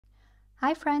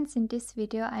Hi friends, in this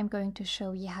video I'm going to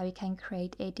show you how you can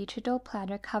create a digital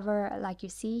planner cover like you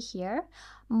see here.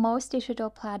 Most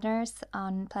digital planners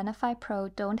on Planify Pro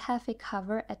don't have a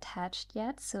cover attached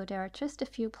yet, so there are just a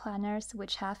few planners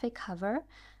which have a cover.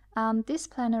 This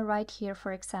planner right here,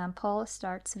 for example,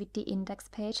 starts with the index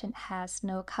page and has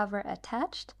no cover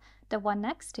attached. The one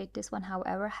next to it, this one,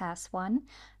 however, has one.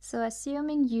 So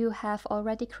assuming you have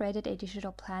already created a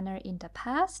digital planner in the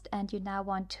past and you now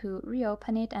want to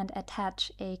reopen it and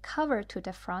attach a cover to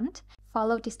the front,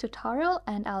 follow this tutorial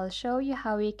and I'll show you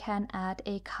how you can add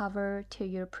a cover to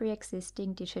your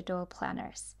pre-existing digital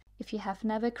planners. If you have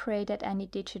never created any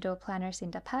digital planners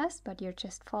in the past, but you're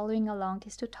just following along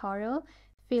this tutorial,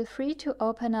 feel free to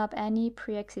open up any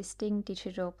pre-existing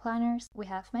digital planners. We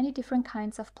have many different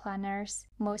kinds of planners.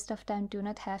 Most of them do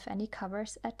not have any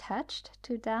covers attached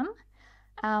to them.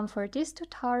 For this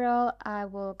tutorial, I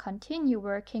will continue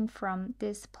working from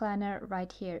this planner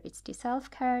right here. It's the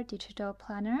Self-Care Digital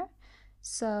Planner.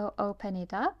 So open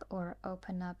it up or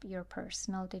open up your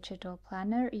personal digital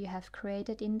planner you have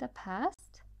created in the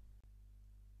past.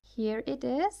 Here it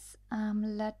is.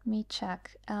 Let me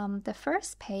check. The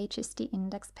first page is the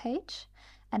index page,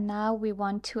 and now we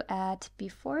want to add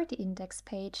before the index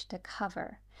page the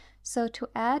cover. So to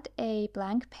add a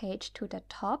blank page to the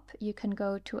top, you can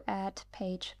go to Add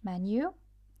Page menu,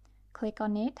 click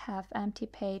on it, have empty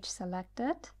page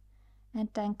selected, and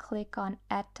then click on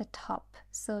At the Top.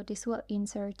 So this will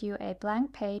insert you a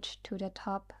blank page to the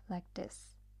top like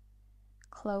this.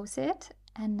 Close it,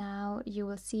 and now you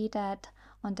will see that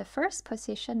on the first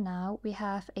position now we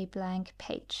have a blank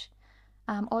page.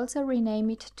 Also rename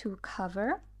it to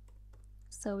cover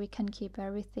so we can keep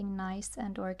everything nice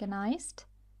and organized.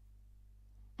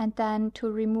 And then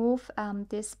to remove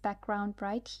this background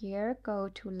right here, go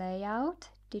to Layout,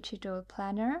 Digital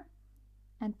Planner,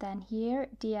 and then here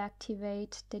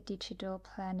deactivate the digital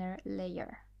planner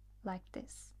layer like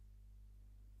this.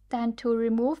 Then to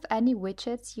remove any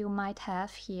widgets you might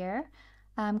have here,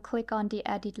 click on the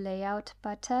Edit Layout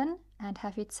button and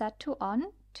have it set to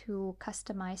On to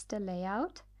customize the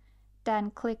layout. Then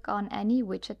click on any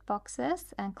widget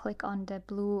boxes and click on the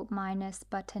blue minus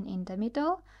button in the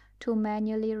middle to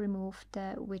manually remove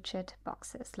the widget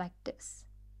boxes like this.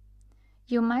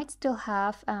 You might still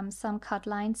have some cut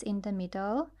lines in the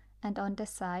middle and on the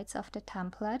sides of the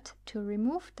template. To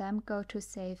remove them, go to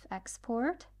Save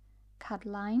Export, Cut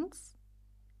Lines,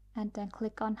 and then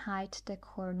click on Hide the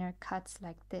corner cuts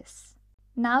like this.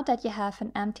 Now that you have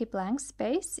an empty blank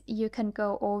space, you can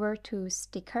go over to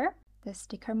Sticker, the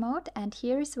sticker mode, and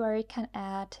here is where you can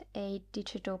add a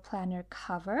digital planner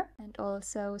cover and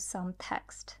also some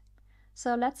text.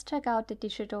 So let's check out the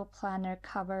digital planner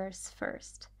covers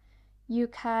first. You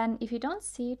can, if you don't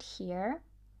see it here,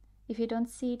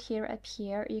 up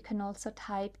here, you can also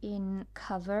type in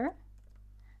cover,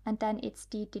 and then it's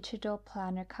the digital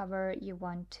planner cover you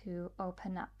want to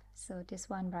open up. So this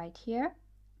one right here,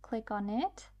 click on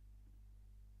it,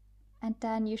 and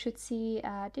then you should see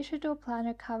digital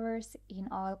planner covers in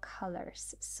all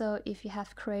colors. So if you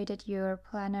have created your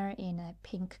planner in a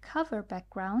pink cover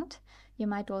background, you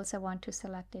might also want to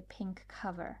select a pink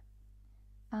cover.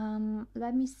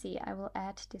 Let me see, I will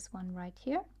add this one right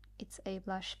here. It's a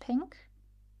blush pink,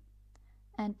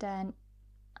 and then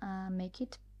make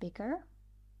it bigger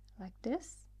like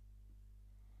this.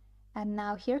 And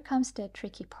now here comes the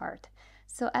tricky part.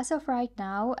 So as of right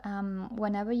now,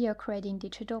 whenever you're creating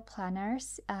digital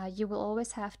planners, you will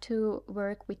always have to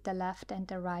work with the left and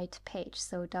the right page,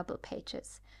 so double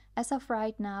pages. As of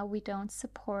right now, we don't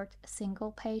support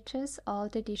single pages. All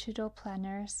the digital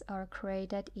planners are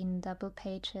created in double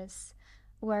pages,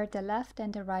 where the left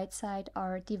and the right side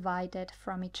are divided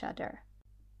from each other.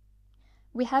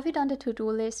 We have it on the to-do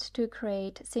list to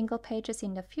create single pages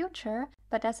in the future,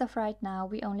 but as of right now,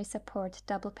 we only support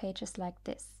double pages like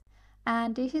this.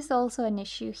 And this is also an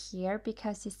issue here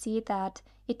because you see that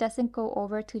it doesn't go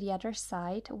over to the other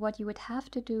side. What you would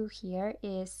have to do here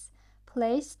is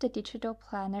place the digital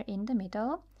planner in the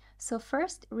middle. So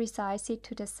first resize it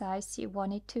to the size you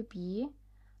want it to be,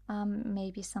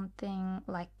 maybe something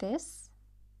like this.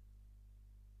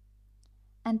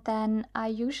 And then I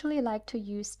usually like to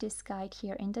use this guide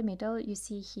here in the middle. You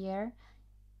see here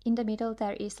in the middle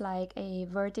there is like a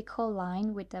vertical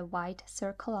line with a white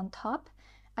circle on top.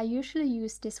 I usually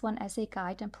use this one as a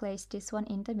guide and place this one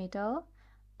in the middle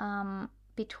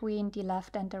between the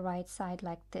left and the right side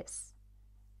like this.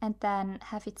 And then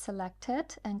have it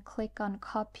selected and click on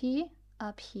Copy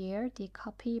up here, the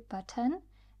Copy button.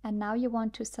 And now you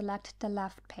want to select the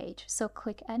left page. So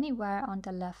click anywhere on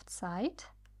the left side.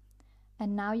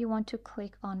 And now you want to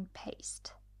click on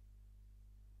Paste.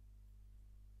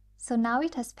 So now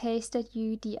it has pasted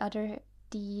you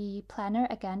the planner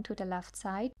again to the left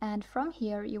side, and from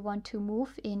here you want to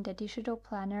move in the digital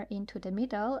planner into the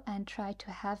middle and try to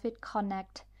have it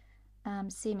connect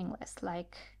seamless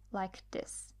like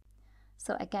this.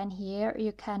 So again, here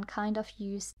you can kind of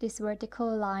use this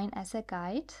vertical line as a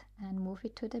guide and move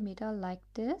it to the middle like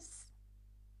this,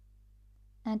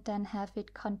 and then have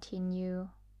it continue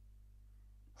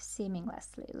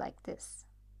seamlessly like this.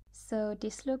 So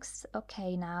this looks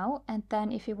okay now, and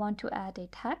then if you want to add a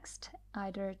text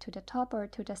either to the top or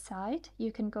to the side, you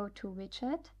can go to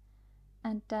widget,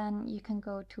 and then you can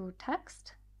go to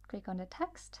text, click on the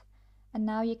text, and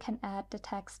now you can add the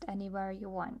text anywhere you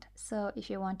want. So if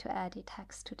you want to add a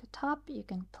text to the top, you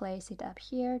can place it up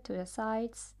here to the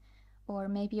sides, or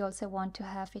maybe you also want to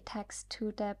have a text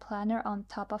to the planner on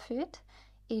top of it.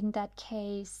 In that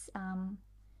case,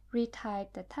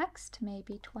 retype the text,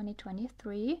 maybe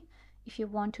 2023. If you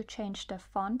want to change the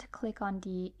font, click on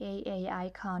the AA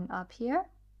icon up here,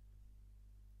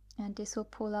 and this will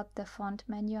pull up the font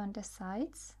menu on the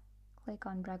sides. Click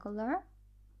on regular,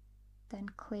 then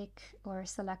click or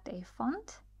select a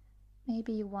font.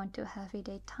 Maybe you want to have it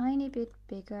a tiny bit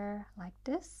bigger like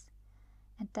this.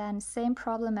 And then same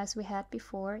problem as we had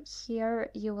before. Here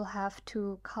you will have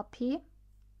to copy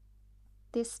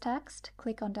this text,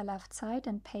 click on the left side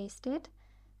and paste it,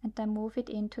 and then move it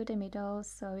into the middle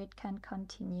so it can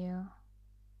continue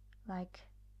like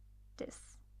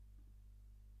this.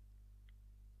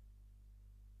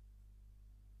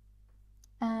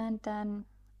 And then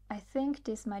I think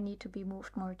this might need to be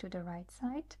moved more to the right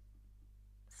side.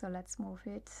 So let's move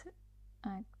it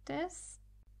like this.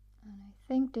 And I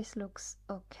think this looks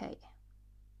okay.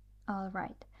 All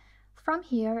right. From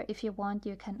here, if you want,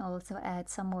 you can also add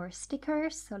some more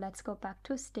stickers. So let's go back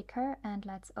to sticker and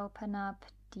let's open up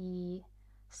the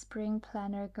Spring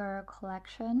Planner Girl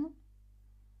collection.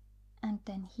 And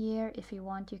then here, if you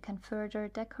want, you can further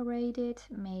decorate it,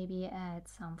 maybe add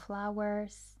some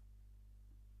flowers.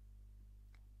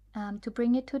 To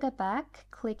bring it to the back,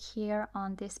 click here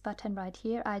on this button right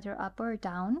here, either up or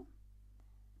down,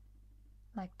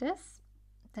 like this.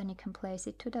 Then you can place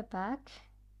it to the back.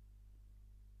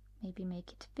 Maybe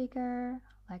make it bigger,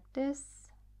 like this.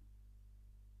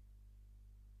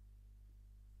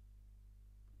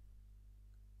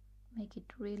 Make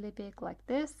it really big like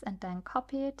this, and then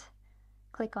copy it.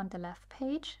 Click on the left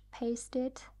page, paste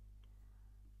it,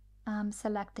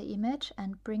 select the image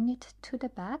and bring it to the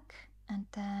back, and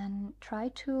then try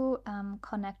to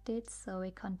connect it so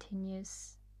it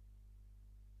continues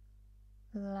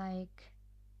like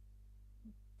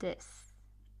this.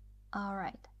 All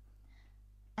right.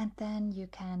 And then you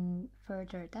can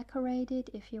further decorate it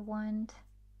if you want.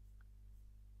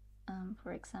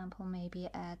 For example, maybe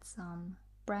add some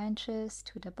branches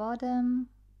to the bottom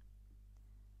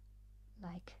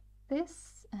like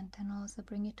this, and then also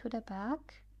bring it to the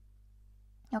back.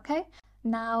 Okay,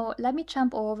 now let me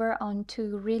jump over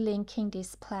onto relinking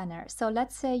this planner. So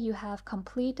let's say you have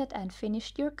completed and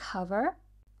finished your cover,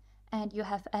 and you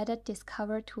have added this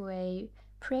cover to a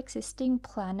pre-existing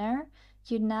planner.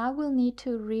 You now will need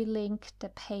to relink the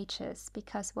pages,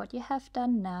 because what you have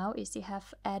done now is you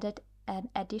have added an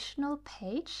additional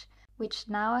page which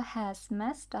now has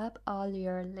messed up all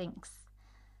your links.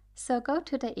 So go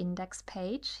to the index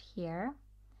page here,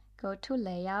 go to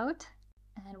layout,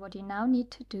 and what you now need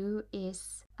to do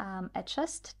is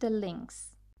adjust the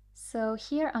links. So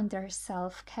here under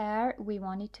self-care, we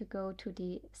wanted to go to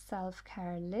the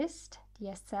self-care list. The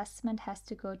assessment has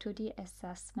to go to the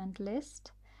assessment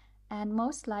list. And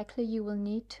most likely you will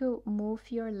need to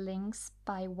move your links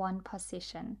by one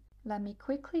position. Let me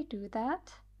quickly do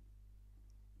that.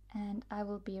 And I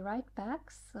will be right back.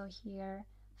 So here,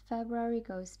 February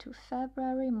goes to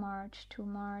February, March to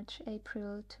March,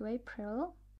 April to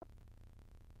April.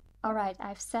 All right,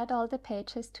 I've set all the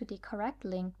pages to the correct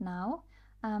link now.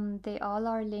 They all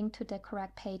are linked to the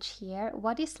correct page here.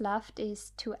 What is left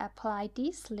is to apply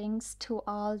these links to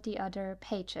all the other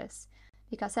pages,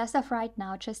 because as of right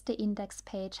now, just the index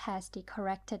page has the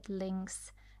corrected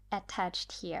links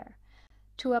attached here.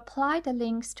 To apply the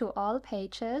links to all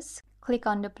pages, click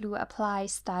on the blue Apply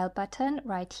Style button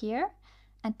right here,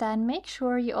 and then make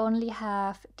sure you only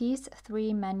have these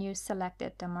three menus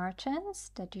selected: the Merchants,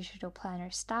 the Digital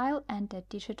Planner Style, and the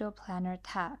Digital Planner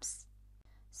tabs.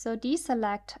 So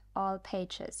deselect all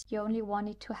pages. You only want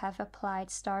it to have applied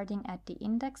starting at the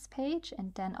index page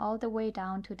and then all the way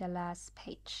down to the last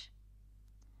page.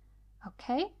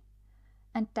 Okay,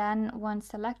 and then once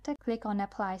selected, click on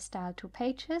Apply Style to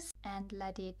Pages and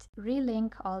let it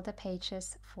relink all the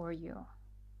pages for you.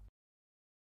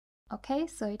 Okay,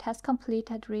 so it has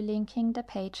completed relinking the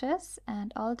pages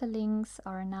and all the links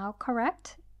are now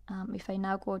correct. If I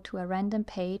now go to a random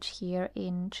page here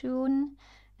in June,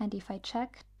 and if I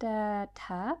check the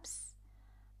tabs,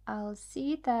 I'll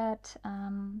see that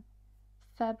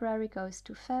February goes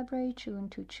to February, June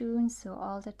to June, so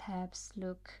all the tabs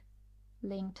look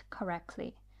linked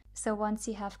correctly. So once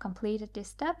you have completed this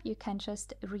step, you can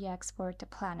just re-export the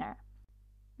planner.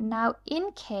 Now,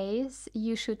 in case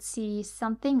you should see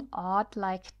something odd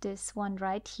like this one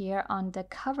right here on the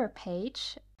cover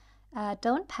page,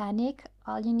 don't panic.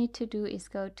 All you need to do is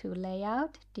go to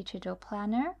Layout, Digital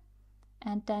Planner,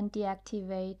 and then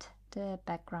deactivate the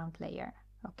background layer.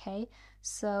 Okay,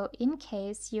 so in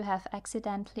case you have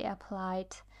accidentally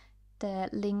applied the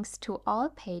links to all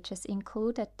pages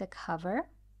included the cover,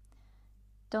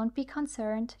 don't be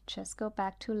concerned, just go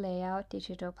back to Layout,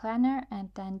 Digital Planner, and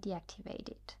then deactivate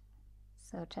it.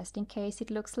 So just in case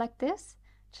it looks like this,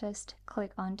 just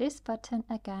click on this button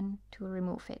again to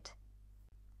remove it.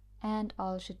 And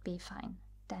all should be fine.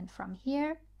 Then from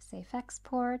here, save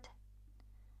export,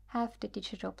 have the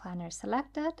digital planner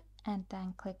selected, and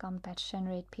then click on Batch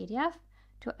Generate PDF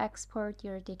to export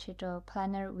your digital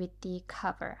planner with the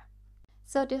cover.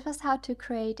 So this was how to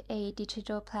create a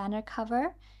digital planner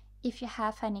cover. If you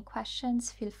have any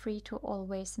questions, feel free to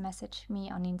always message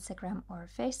me on Instagram or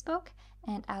Facebook,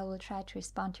 and I will try to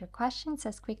respond to your questions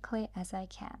as quickly as I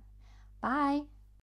can. Bye!